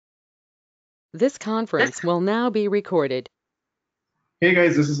This conference will now be recorded. Hey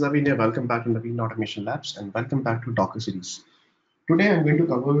guys, this is Naveen here. Welcome back to Naveen Automation Labs and welcome back to Docker series. Today I'm going to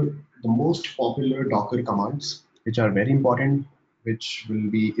cover the most popular Docker commands, which are very important, which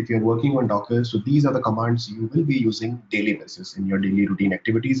will be if you're working on Docker. So these are the commands you will be using daily basis in your daily routine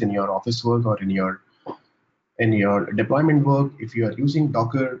activities, in your office work, or in your deployment work. If you are using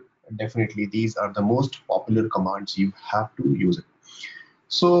Docker, definitely these are the most popular commands you have to use it.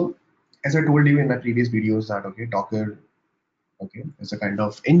 So as I told you in my previous videos that Docker is a kind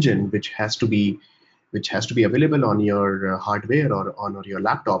of engine which has to be available on your hardware or on your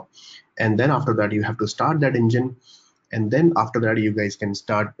laptop, and then after that you have to start that engine, and then after that you guys can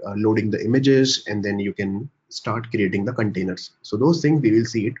start loading the images, and then you can start creating the containers. So those things we will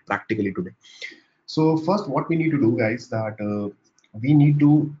see it practically today. So first what we need to do, guys, that we need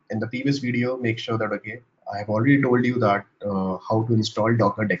to, in the previous video, make sure that I have already told you that how to install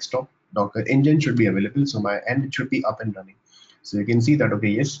Docker desktop. Docker engine should be available, so it should be up and running. So you can see that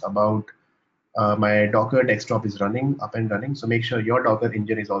yes, about my Docker desktop is running, up and running. So make sure your Docker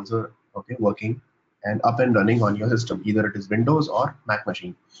engine is also working and up and running on your system, either it is Windows or Mac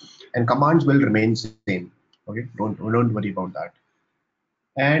machine, and commands will remain same. Okay, don't worry about that.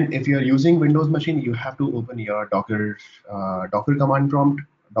 And if you're using Windows machine, you have to open your Docker command prompt,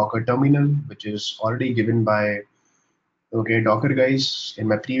 Docker terminal, which is already given by Docker guys. In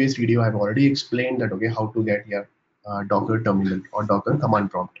my previous video, I've already explained that how to get your Docker terminal or Docker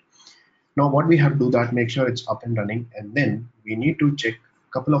command prompt. Now what we have to do that, make sure it's up and running, and then we need to check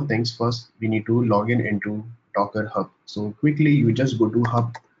a couple of things. First, we need to log in into Docker Hub. So quickly, you just go to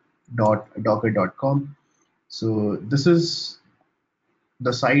hub.docker.com. So this is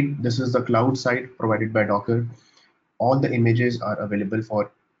the site, this is the cloud site provided by Docker. All the images are available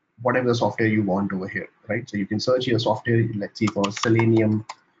for whatever software you want over here, right? So you can search your software, let's see, for Selenium.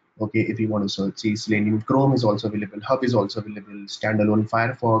 Okay, if you want to search, see, Selenium Chrome is also available, Hub is also available, standalone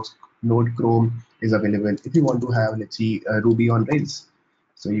Firefox, Node Chrome is available. If you want to have, let's see, Ruby on Rails,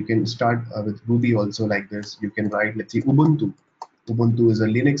 so you can start with Ruby also like this. You can write, let's see, Ubuntu. Ubuntu is a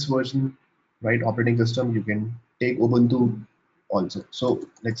Linux version, right? Operating system. You can take Ubuntu also. So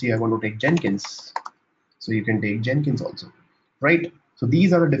let's see, I want to take Jenkins. So you can take Jenkins also, right? So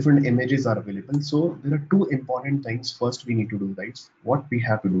these are the different images are available. So there are two important things. First, we need to do, guys. What we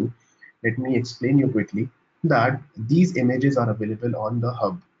have to do, let me explain you quickly that these images are available on the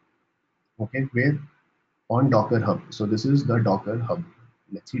hub. Okay, where? On Docker Hub. So this is the Docker Hub.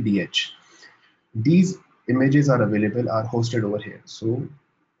 Let's see, DH. These images are available, are hosted over here. So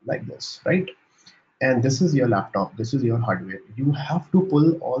like this, right? And this is your laptop, this is your hardware. You have to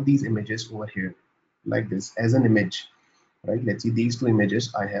pull all these images over here like this as an image, right? Let's see, these two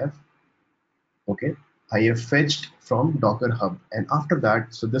images okay, I have fetched from Docker Hub, and after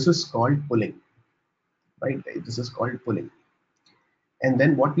that, so this is called pulling, right? This is called pulling. And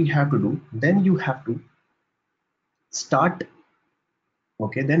then what we have to do, then you have to start,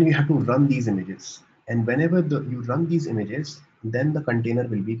 okay, then you have to run these images, and whenever you run these images, then the container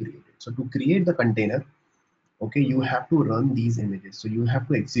will be created. So to create the container, okay, you have to run these images. So you have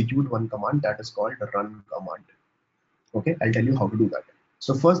to execute one command that is called the run command. Okay, I'll tell you how to do that.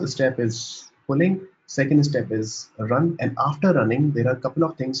 So first step is pulling, second step is run, and after running there are a couple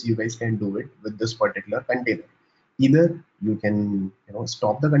of things you guys can do it with this particular container. Either you can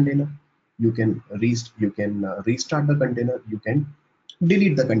stop the container, you can restart the container, you can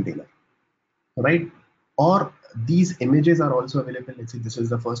delete the container, right? Or these images are also available. Let's say this is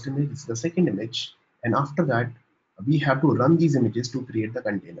the first image, this is the second image, and after that we have to run these images to create the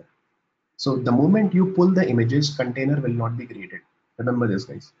container. So the moment you pull the images, container will not be created. Remember this,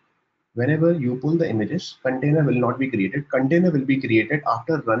 guys. Whenever you pull the images, container will not be created. Container will be created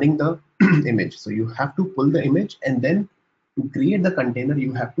after running the image. So you have to pull the image, and then to create the container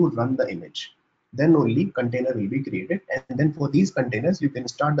you have to run the image. Then only container will be created. And then for these containers, you can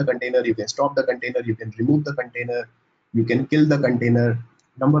start the container, you can stop the container, you can remove the container, you can kill the container.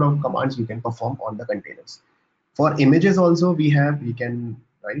 Number of commands you can perform on the containers. For images also, we can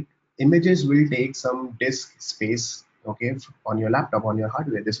write. Images will take some disk space, okay, on your laptop, on your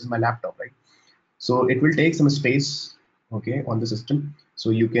hardware. This is my laptop, right? So it will take some space, okay, on the system. So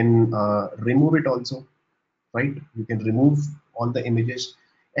you can remove it also, right? You can remove all the images,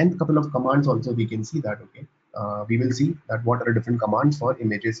 and a couple of commands also we can see that, okay. We will see that what are different commands for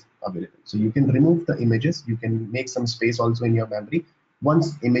images available. So you can remove the images, you can make some space also in your memory.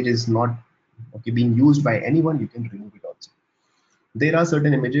 Once image is not being used by anyone, you can remove it also. There are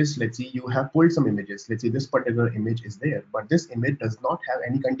certain images, let's see, you have pulled some images, let's see, this particular image is there, but this image does not have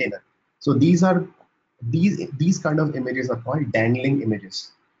any container. So these kind of images are called dangling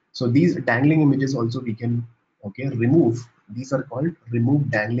images. So these dangling images also we can remove. These are called remove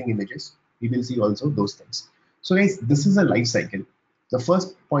dangling images. We will see also those things. So guys, this is a life cycle. The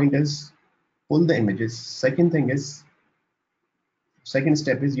first point is pull the images. Second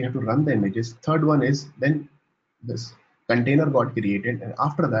step is you have to run the images. Third one is then this container got created, and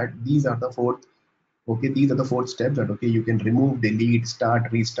after that these are the fourth steps that you can remove, delete,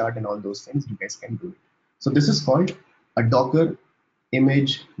 start, restart, and all those things you guys can do it. So this is called a Docker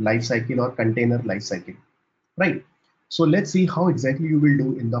image lifecycle or container lifecycle, right? So let's see how exactly you will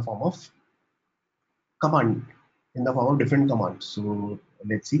do in the form of command, in the form of different commands. So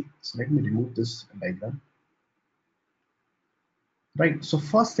let's see. So let me remove this diagram. Right. So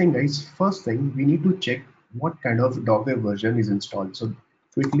first thing, guys, we need to check what kind of Docker version is installed. So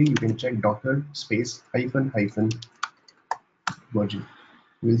quickly you can check Docker space hyphen version.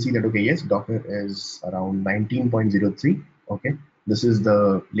 You will see that yes, Docker is around 19.03. Okay, this is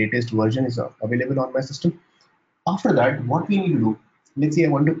the latest version is available on my system. After that, what we need to do, let's say I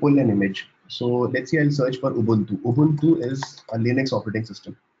want to pull an image. So let's say I'll search for Ubuntu. Ubuntu is a Linux operating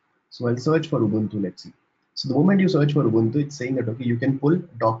system. So I'll search for Ubuntu, let's see. So the moment you search for Ubuntu, it's saying that you can pull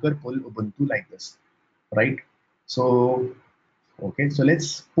Docker pull Ubuntu like this, right? So so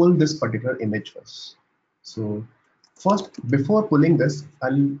let's pull this particular image first. So first, before pulling this,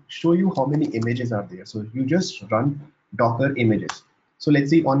 I'll show you how many images are there. So you just run Docker images. So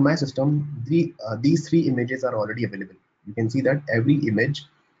let's see on my system, these three images are already available. You can see that every image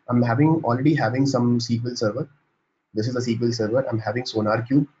I'm already having some SQL server. This is a SQL server. I'm having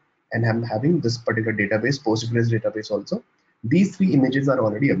SonarQube, and I'm having this particular database, Postgres database also. These three images are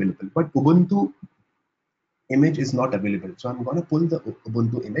already available, but Ubuntu image is not available. So I'm going to pull the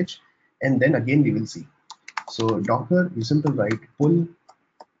Ubuntu image, and then again we will see. So Docker, you simply write pull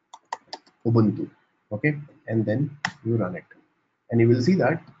Ubuntu, okay, and then you run it, and you will see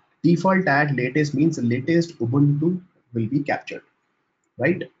that default tag latest means the latest Ubuntu will be captured,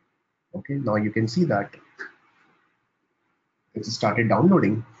 right? Okay, now you can see that it started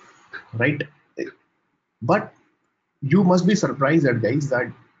downloading, right? But you must be surprised that guys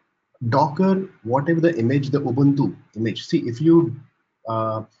that Docker, whatever the image, the Ubuntu image. See, if you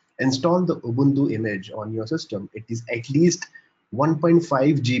install the Ubuntu image on your system, it is at least 1.5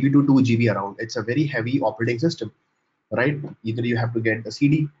 GB to 2 GB around. It's a very heavy operating system, right? Either you have to get the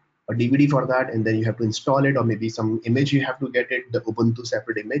CD or DVD for that, and then you have to install it, or maybe some image you have to get it, the Ubuntu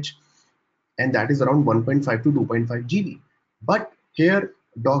separate image, and that is around 1.5 to 2.5 GB. But here,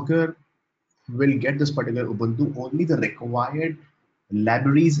 Docker will get this particular Ubuntu only the required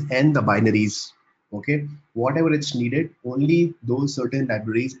libraries and the binaries. Okay, whatever it's needed, only those certain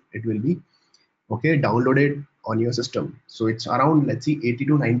libraries it will be downloaded on your system. So it's around, let's see, 80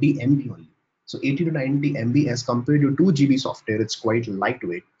 to 90 MB only. So 80 to 90 MB as compared to 2 GB software, it's quite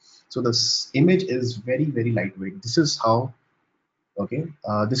lightweight. So this image is very, very lightweight. This is how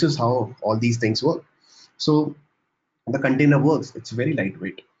this is how all these things work. So the container works, it's very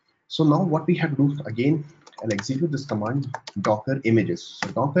lightweight. So now what we have to do, again I'll execute this command, docker images. So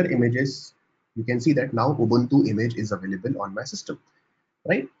docker images, you can see that now Ubuntu image is available on my system,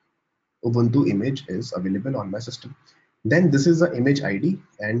 right? Ubuntu image is available on my system. Then this is the image ID,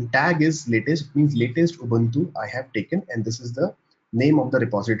 and tag is latest, means latest Ubuntu I have taken, and this is the name of the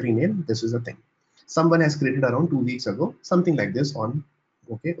repository name. This is the thing someone has created around 2 weeks ago, something like this on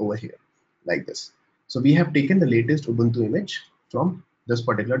over here like this. So we have taken the latest Ubuntu image from this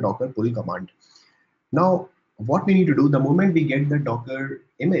particular docker pull command. Now what we need to do, the moment we get the docker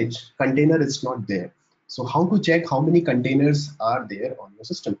image, container is not there. So how to check how many containers are there on your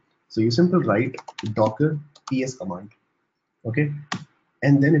system? So you simply write docker ps command, okay,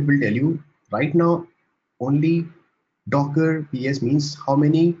 and then it will tell you right now only docker ps means how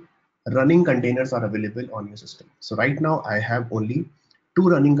many running containers are available on your system. So right now I have only 2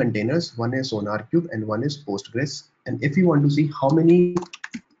 running containers, one is SonarQube and one is Postgres. And if you want to see how many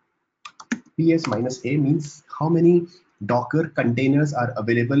ps minus a means how many docker containers are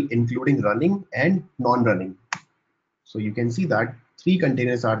available including running and non-running. So you can see that 3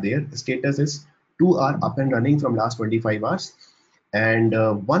 containers are there. The status is 2 are up and running from last 25 hours, and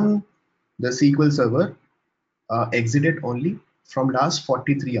one, the SQL server exited only from last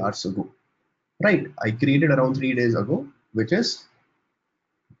 43 hours ago, right? I created around 3 days ago, which is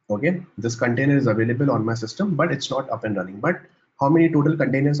this container is available on my system, but it's not up and running. But how many total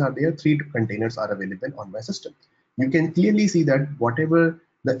containers are there? 3 containers are available on my system. You can clearly see that whatever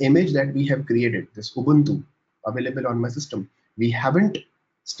the image that we have created, this Ubuntu available on my system, we haven't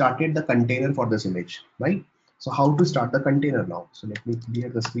started the container for this image, right? So how to start the container now? So let me clear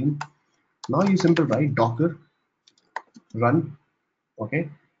the screen. Now you simply write docker run,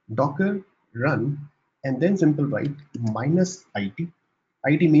 docker run, and then simple write -it.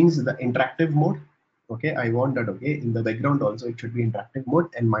 It means the interactive mode. Okay, I want that. Okay, in the background also it should be interactive mode,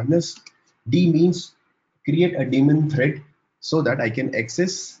 and -d means create a daemon thread so that I can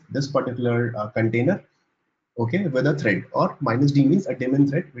access this particular container, okay, with a thread. Or -d means a daemon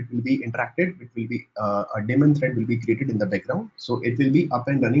thread which will be interacted, which will be a daemon thread will be created in the background, so it will be up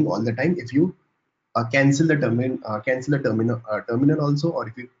and running all the time if you cancel the terminal also, or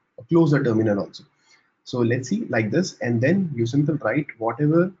if you close the terminal also. So let's see like this, and then you simply write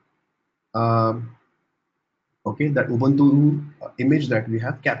whatever okay, that ubuntu image that we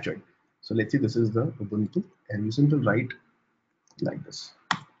have captured. So let's see, this is the ubuntu, and you simply write like this,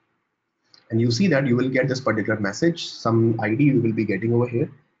 and you see that you will get this particular message, some ID you will be getting over here,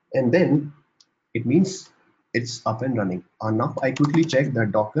 and then it means it's up and running. Now I quickly check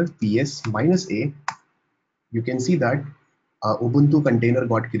that docker ps -a. You can see that ubuntu container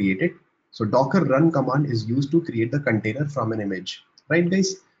got created. So docker run command is used to create the container from an image, right guys?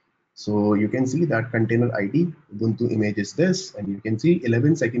 So you can see that container ID ubuntu image is this, and you can see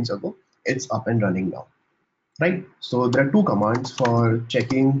 11 seconds ago it's up and running now, right? So there are two commands for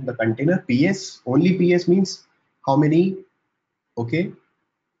checking the container. ps, only ps means how many, okay,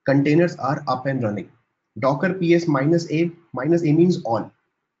 containers are up and running. Docker ps -a means all.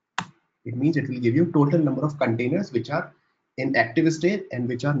 It means it will give you total number of containers which are in active state and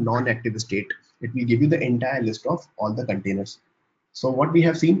which are non-active state. It will give you the entire list of all the containers. So what we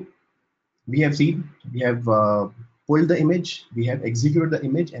have seen, we have pulled the image, we have executed the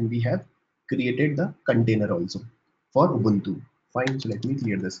image, and we have created the container also for Ubuntu. Fine, so let me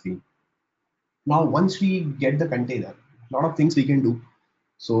clear the screen. Now once we get the container, a lot of things we can do.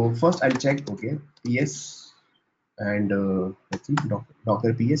 So first I'll check, okay, ps, and let's see,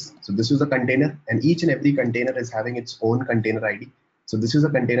 docker ps. So this is the container, and each and every container is having its own container ID. So this is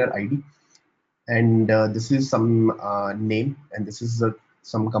a container ID, and this is some name, and this is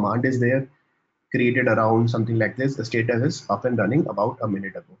some command is there created around something like this. The status is up and running about a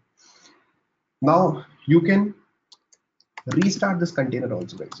minute ago. Now you can restart this container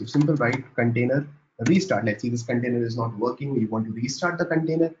also, guys. You simple write container restart. Let's see, this container is not working, you want to restart the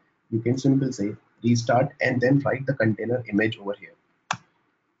container. You can simply say restart, and then write the container image over here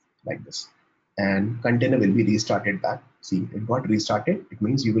like this, and container will be restarted back. See, it got restarted. It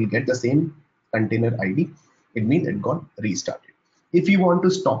means you will get the same container ID. It means it got restarted. If you want to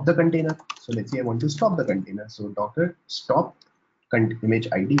stop the container, so let's say I want to stop the container, so docker stop image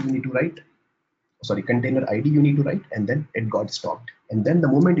ID you need to write, sorry, container ID you need to write, and then it got stopped. And then the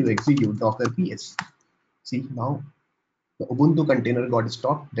moment you execute docker ps, see, now the Ubuntu container got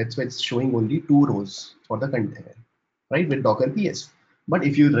stopped. That's why it's showing only 2 rows for the container, right, with docker ps. But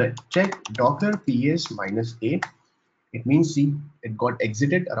if you check docker ps -a, it means, see, it got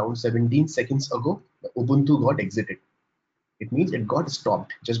exited around 17 seconds ago. The Ubuntu got exited. It means it got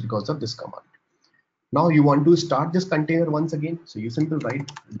stopped just because of this command. Now you want to start this container once again, so you simply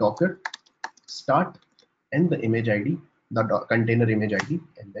write docker start and the image ID, the container image ID,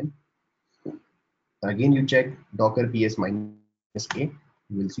 and then again you check docker ps -a.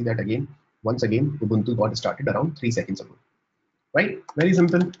 You will see that again, once again Ubuntu got started around 3 seconds ago, right? Very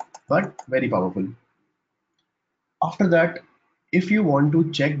simple but very powerful. After that, if you want to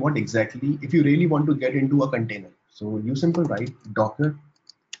check what exactly, if you really want to get into a container, so you simply write docker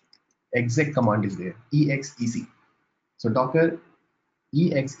exec command is there, exec. So docker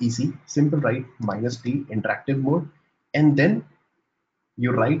exec, simple write -d interactive mode, and then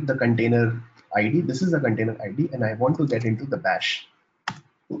you write the container ID. This is the container ID, and I want to get into the bash.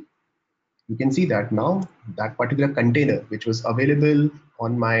 You can see that now that particular container which was available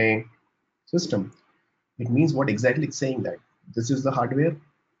on my system, it means what exactly it's saying, that this is the hardware.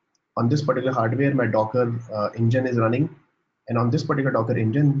 On this particular hardware, my docker engine is running, and on this particular docker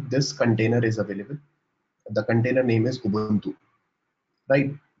engine, this container is available. The container name is Ubuntu, right?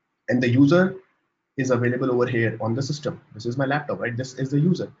 And the user is available over here on the system. This is my laptop, right? This is the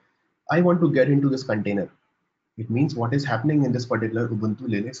user. I want to get into this container. It means what is happening in this particular Ubuntu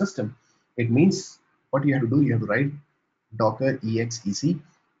Linux system. It means what you have to do, you have to write docker exec -d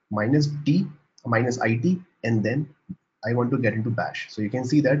 -it, and then I want to get into bash. So you can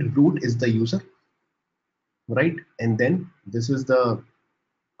see that root is the user, right? And then this is the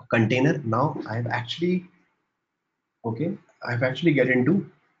container. Now I've actually, okay, I've actually get into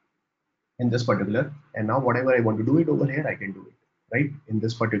in this particular, and now whatever I want to do it over here, I can do it, right? In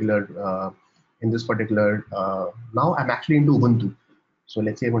this particular now I'm actually into Ubuntu. So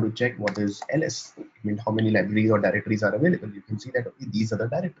let's say I want to check what is ls, I mean how many libraries or directories are available. You can see that, okay, these are the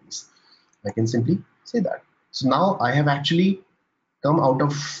directories. I can simply say that. So now I have actually come out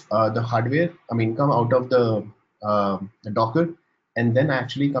of the hardware, come out of the Docker, and then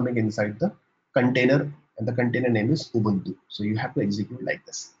actually coming inside the container, and the container name is Ubuntu. So you have to execute like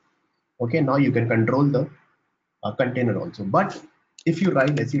this. Okay, now you can control the container also. But if you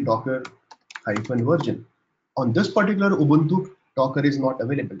write, let's see, Docker -version, on this particular Ubuntu, Docker is not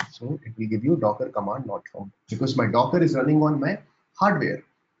available. So it will give you Docker command not found, because my Docker is running on my hardware.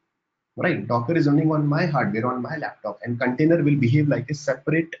 Right, Docker is running on my hardware, on my laptop, and container will behave like a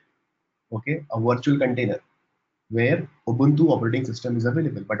separate, okay, a virtual container where Ubuntu operating system is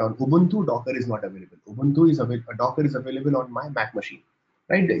available. But on Ubuntu, Docker is not available. Docker is available on my Mac machine,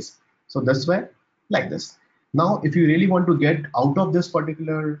 right, guys? So that's why like this. Now, if you really want to get out of this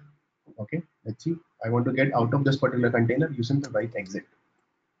particular, okay, let's see, I want to get out of this particular container, you simply write exit.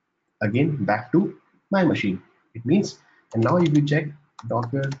 Again, back to my machine. It means, and now if you check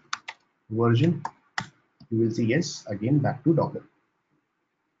Docker version, you will see yes, again back to Docker,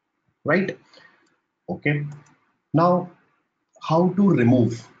 right? Okay, now how to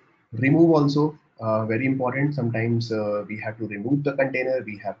remove also very important. Sometimes we have to remove the container,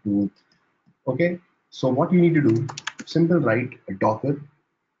 we have to, okay, so what you need to do, simple write Docker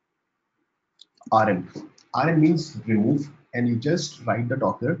rm means remove, and you just write the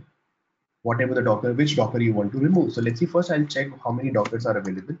Docker, whatever the Docker, which Docker you want to remove. So let's see, first I'll check how many Dockers are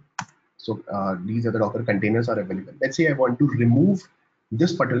available. So these are the Docker containers are available. Let's say I want to remove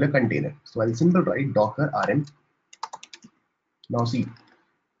this particular container. So I'll simply write Docker rm. Now see,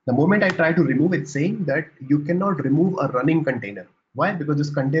 the moment I try to remove, it's saying that you cannot remove a running container. Why? Because this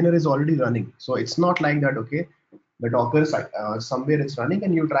container is already running. So it's not like that, okay, the Docker somewhere it's running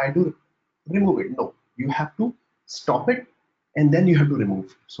and you try to remove it. No, you have to stop it and then you have to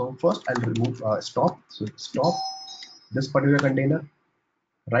remove. So first I'll remove stop. So stop this particular container,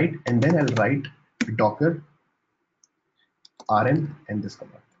 right? And then I'll write Docker rm and this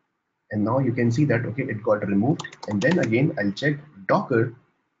command. And now you can see that, okay, it got removed. And then again, I'll check Docker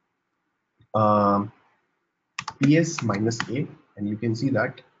ps-a, and you can see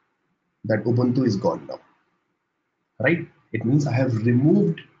that Ubuntu is gone now, right? It means I have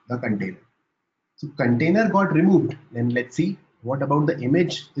removed the container. So container got removed. And let's see what about the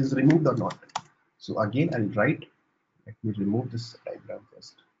image is removed or not. So again, I'll write, let me remove this diagram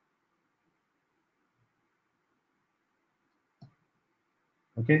first.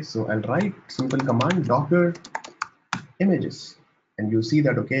 Okay, so I'll write simple command Docker images, and you see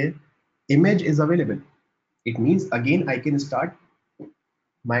that, okay, image is available. It means again I can start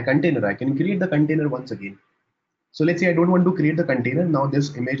my container. I can create the container once again. So let's say I don't want to create the container. Now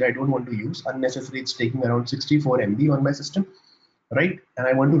this image I don't want to use unnecessary. It's taking around 64 MB on my system, right? And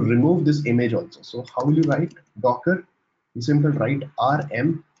I want to remove this image also. So how will you write Docker? You simply write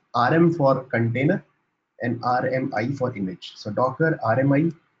rm for container and rmi for image. So Docker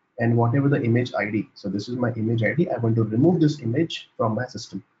rmi and whatever the image ID. So this is my image ID. I want to remove this image from my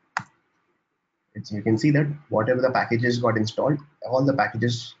system. You can see that whatever the packages got installed, all the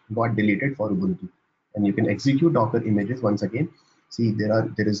packages got deleted for Ubuntu, and you can execute Docker images once again. See,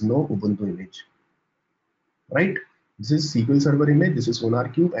 there is no Ubuntu image, right? This is SQL Server image, this is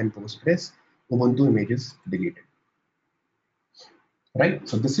SonarQube and Postgres. Ubuntu images deleted, right?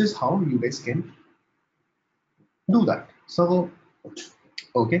 So this is how you guys can do that. So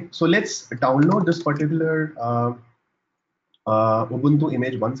okay, so let's download this particular Ubuntu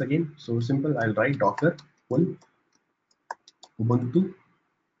image once again. So simple, I'll write Docker full Ubuntu.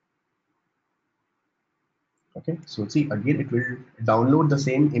 Okay, so see, again it will download the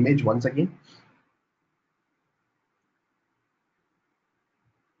same image once again.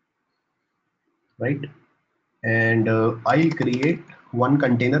 Right, and I'll create one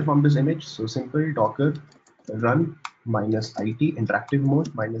container from this image. So simple Docker run -it interactive mode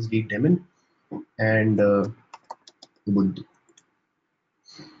 -d daemon and Ubuntu.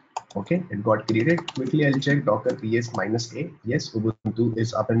 Okay, it got created. Quickly I'll check Docker ps-a. Yes, Ubuntu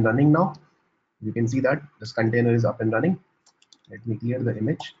is up and running now. You can see that this container is up and running. Let me clear the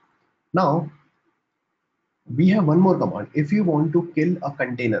image. Now we have one more command. If you want to kill a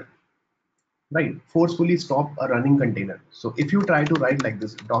container, right, forcefully stop a running container. So if you try to write like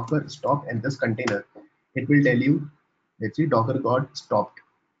this, Docker stop and this container, it will tell you, let's see, Docker got stopped.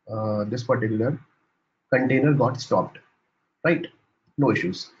 This particular container got stopped, right? No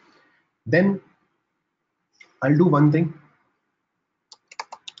issues. Then I'll do one thing.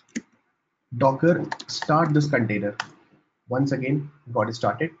 Docker start this container. Once again, got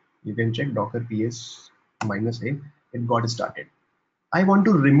started. You can check Docker ps-a, it got started. I want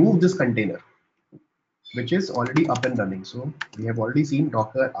to remove this container, which is already up and running. So we have already seen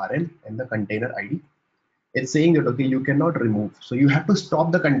Docker rm and the container ID. It's saying that, okay, you cannot remove. So you have to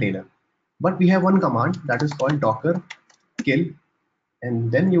stop the container. But we have one command that is called docker kill,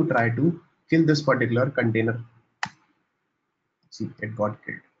 and then you try to kill this particular container. See, it got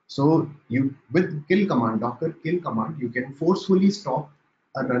killed. So you, with kill command, docker kill command, you can forcefully stop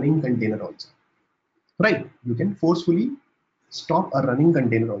a running container also. Right? You can forcefully stop a running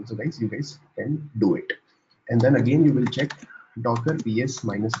container also, guys. You guys can do it. And then again, you will check docker ps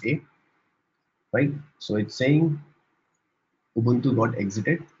 -a. Right? So it's saying Ubuntu got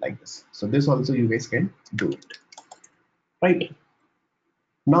exited like this. So this also you guys can do it. Right?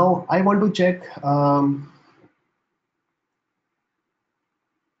 Now I want to check.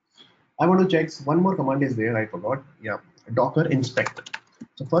 I want to check one more command is there. I forgot. Yeah, docker inspect.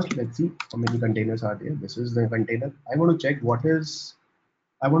 So first, let's see how many containers are there. This is the container. I want to check what is.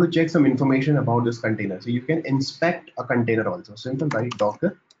 I want to check some information about this container. So you can inspect a container also. Simple, right?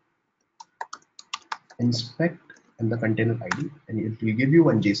 Docker inspect and the container ID, and it will give you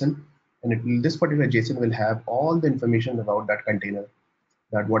one JSON, and it will, this particular JSON will have all the information about that container.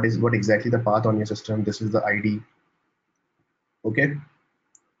 That what exactly the path on your system. This is the ID. Okay.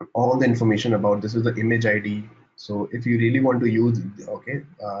 All the information about this is the image ID. So if you really want to use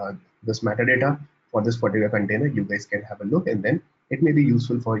this metadata for this particular container, you guys can have a look, and then it may be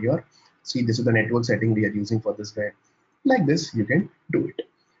useful for your, see, this is the network setting we are using for this guy. Like this, you can do it.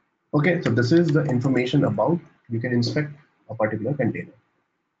 Okay, so this is the information about, you can inspect a particular container.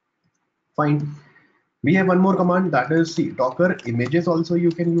 Fine. We have one more command, that is, see, docker images also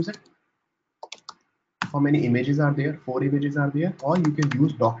you can use it. How many images are there? 4 images are there. Or you can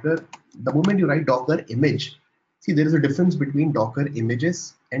use docker. The moment you write docker image, see, there is a difference between docker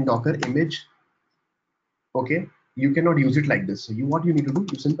images and docker image. Okay, you cannot use it like this. So what you need to do,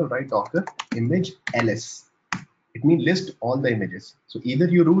 you simply write docker image ls. It means list all the images. So either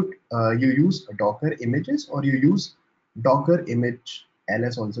you use docker images, or you use docker image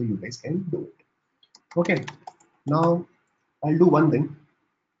ls also. You guys can do it. Okay, now I'll do one thing.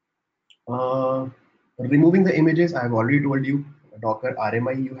 Removing the images, I've already told you, docker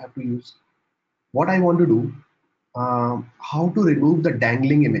RMI you have to use. What I want to do, how to remove the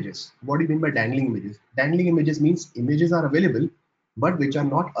dangling images. What do you mean by dangling images? Dangling images means images are available, but which are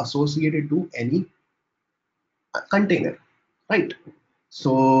not associated to any container, right?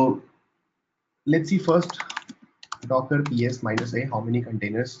 So let's see first, docker ps -a, how many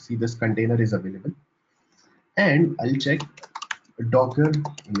containers, see, this container is available. And I'll check docker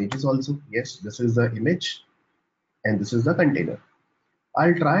images also. Yes, this is the image and this is the container.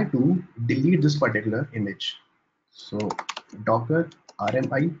 I'll try to delete this particular image. So docker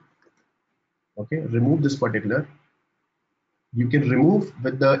RMI, okay, remove this particular. You can remove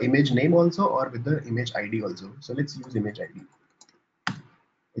with the image name also, or with the image ID also. So let's use image ID.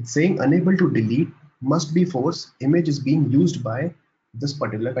 It's saying unable to delete, must be forced, image is being used by this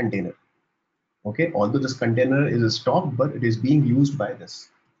particular container. Okay, although this container is stopped, but it is being used by this,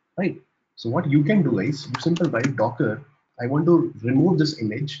 right? So what you can do is, you simply write docker, I want to remove this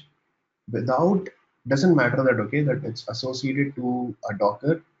image without, doesn't matter that, okay, that it's associated to a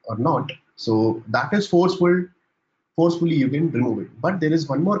docker or not. So that is forcefully you can remove it. But there is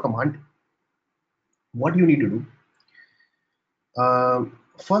one more command. What you need to do,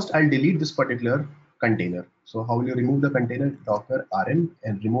 first I'll delete this particular container. So how will you remove the container? Docker rm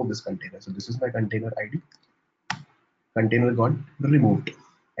and remove this container. So this is my container ID. Container got removed,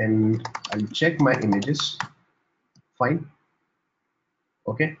 and I'll check my images. Fine.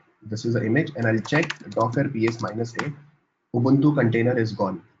 Okay, this is the image, and I'll check docker ps -a. Ubuntu container is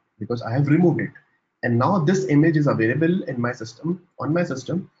gone because I have removed it, and now this image is available in my system, on my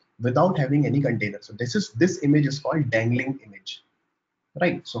system, without having any container. So this image is called dangling image,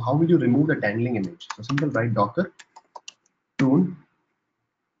 right? So how will you remove the dangling image? So simple, write docker prune,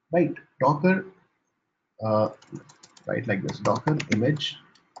 right? Docker right, like this, docker image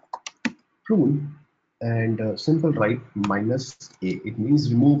prune, and simple write -a. It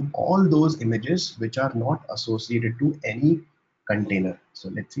means remove all those images which are not associated to any container. So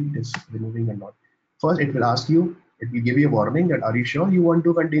let's see this removing or not. First it will ask you, it will give you a warning that, are you sure you want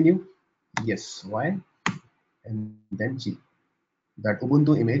to continue? Yes. Why? And then see that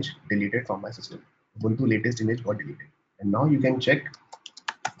Ubuntu image deleted from my system. Ubuntu latest image got deleted, and now you can check,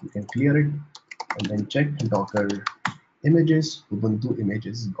 you can clear it, and then check docker images. Ubuntu image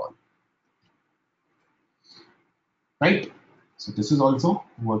is gone, right? So this is also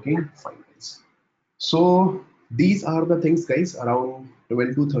working fine, guys. So these are the things, guys. Around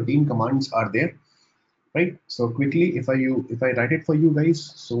 12 to 13 commands are there, right? So quickly, if I write it for you guys,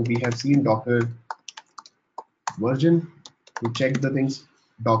 so we have seen docker version to check the things,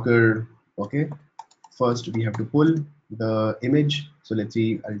 docker, okay, first we have to pull the image. So let's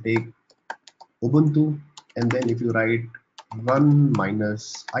see, I'll take ubuntu, and then if you write run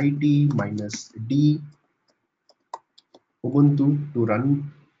minus it minus d ubuntu to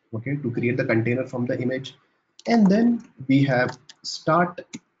run, okay, to create the container from the image, and then we have start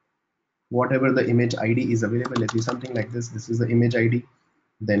whatever the image id is available. Let's see, something like this. This is the image id,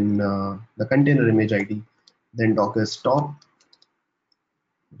 then the container image id, then docker stop,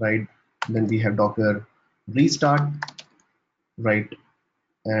 right? Then we have docker restart, right?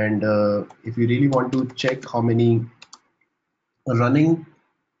 And if you really want to check how many running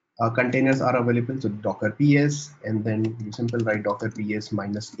containers are available, so docker ps, and then you simply write docker ps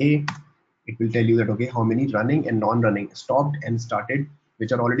minus a. It will tell you that, okay, how many running and non-running, stopped and started,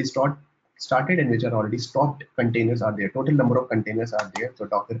 which are already started and which are already stopped containers are there. Total number of containers are there, so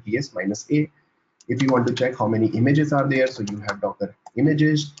docker ps minus a. If you want to check how many images are there, so you have docker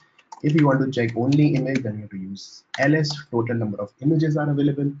images. If you want to check only image, then you have to use ls, total number of images are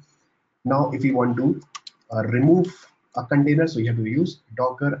available. Now if you want to remove a container, so you have to use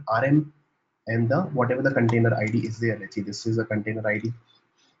docker rm and the whatever the container id is there. Let's see, this is a container id,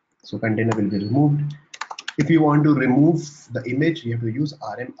 so container will be removed. If you want to remove the image, you have to use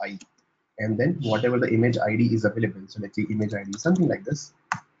rmi, and then whatever the image id is available. So let's see, image id something like this.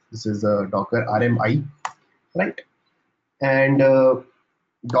 This is a docker rmi, right? And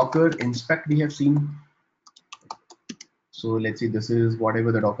docker inspect we have seen. So let's see, this is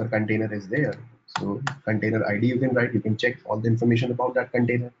whatever the docker container is there. So container id you can write, you can check all the information about that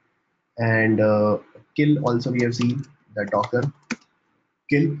container. And kill also we have seen, the docker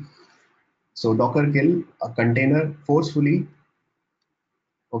kill. So docker kill a container forcefully,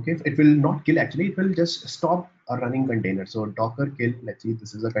 okay, it will not kill, actually it will just stop a running container. So docker kill, let's see,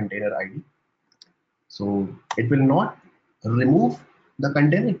 this is a container id. So it will not remove the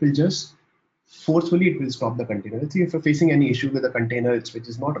container, it will just forcefully, it will stop the container. Let's see, if you're facing any issue with the container which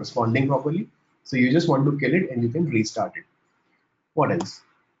is not responding properly, so you just want to kill it and you can restart it. What else?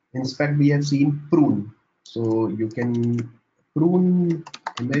 Inspect we have seen, prune. So you can prune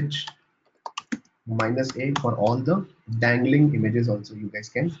image minus a for all the dangling images also, you guys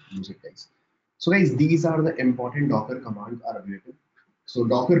can use it, guys. So guys, these are the important docker commands are available. So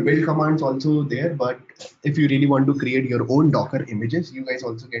docker build commands also there, but if you really want to create your own docker images, you guys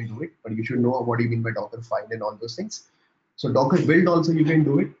also can do it, but you should know what do you mean by docker file and all those things. So docker build also you can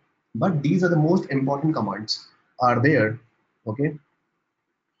do it, but these are the most important commands are there, okay?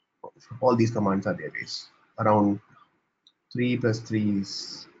 All these commands are there, guys. Around 3 plus 3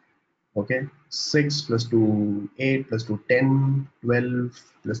 is, okay, 6 plus 2, 8 plus 2, 10, 12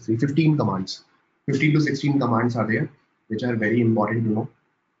 plus 3, 15 commands. 15 to 16 commands are there, which are very important to know.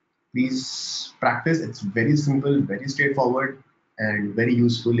 Please practice. It's very simple, very straightforward, and very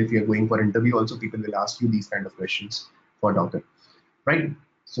useful. If you're going for interview also, people will ask you these kind of questions for Docker, right?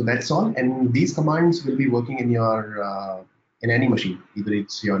 So that's all, and these commands will be working in your in any machine, either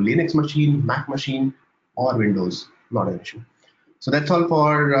it's your Linux machine, Mac machine, or Windows, not an issue. So that's all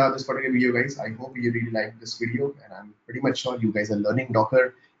for this particular video, guys. I hope you really liked this video, and I'm pretty much sure you guys are learning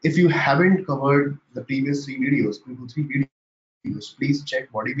Docker. If you haven't covered the previous 3 videos, 2 to 3 videos, please check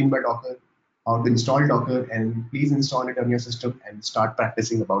what do you mean by Docker, how to install Docker, and please install it on your system and start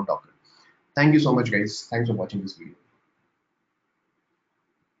practicing about Docker. Thank you so much, guys. Thanks for watching this video.